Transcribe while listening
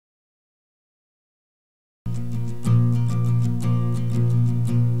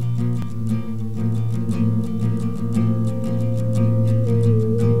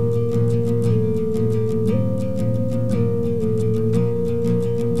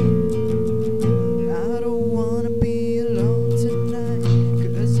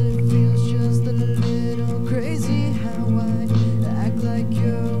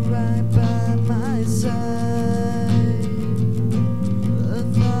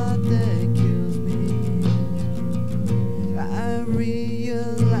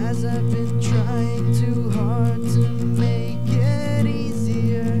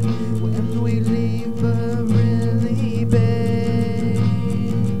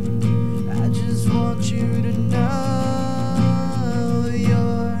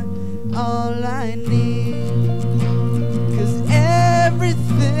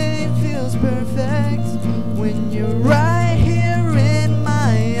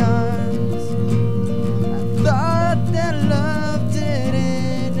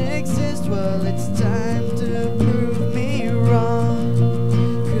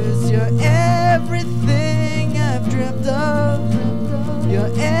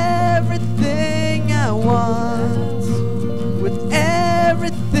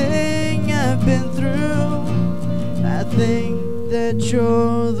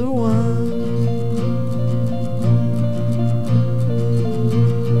you're the one.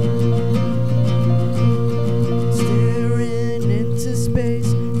 Staring into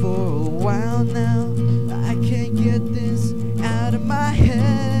space for a while now, I can't get this out of my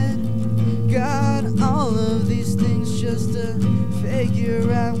head. Got all of these things just to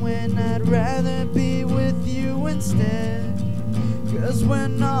figure out when I'd rather be with you instead. 'Cause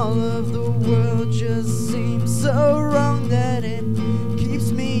when all of the world just seems so wrong that it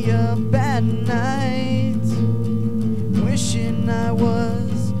keeps me up at night, wishing I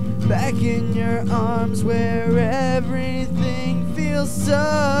was back in your arms where everything feels so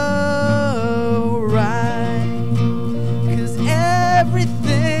right. 'Cause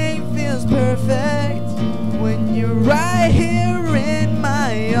everything feels perfect when you're right here in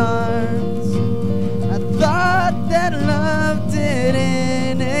my arms. I thought that love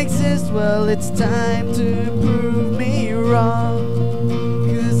didn't exist. Well, it's time to prove me wrong.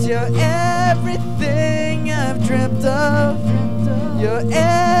 'Cause you're everything I've dreamt of. You're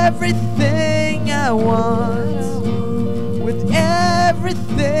everything I want. With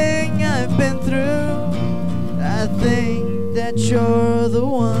everything I've been through, I think that you're the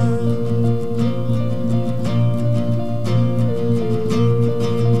one.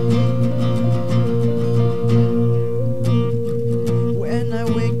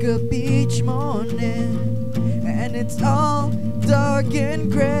 Each morning and it's all dark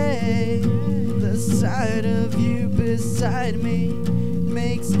and gray, the sight of you beside me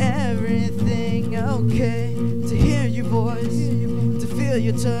makes everything okay. To hear your voice, to feel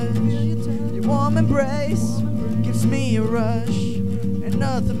your touch, your warm embrace gives me a rush, and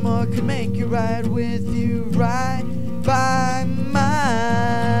nothing more could make it right with you right by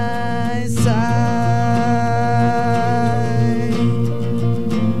my side.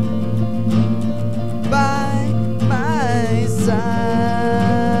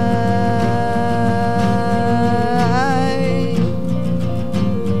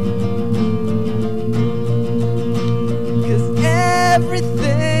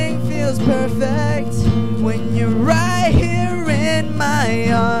 Everything feels perfect when you're right here in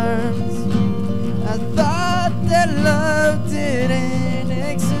my arms. I thought that love didn't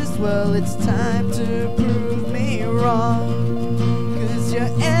exist. Well, it's time to prove me wrong. 'Cause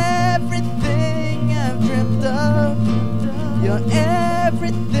you're everything I've dreamt of. You're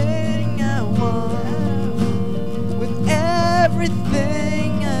everything I want. With everything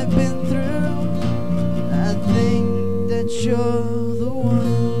I've been through, I think that you're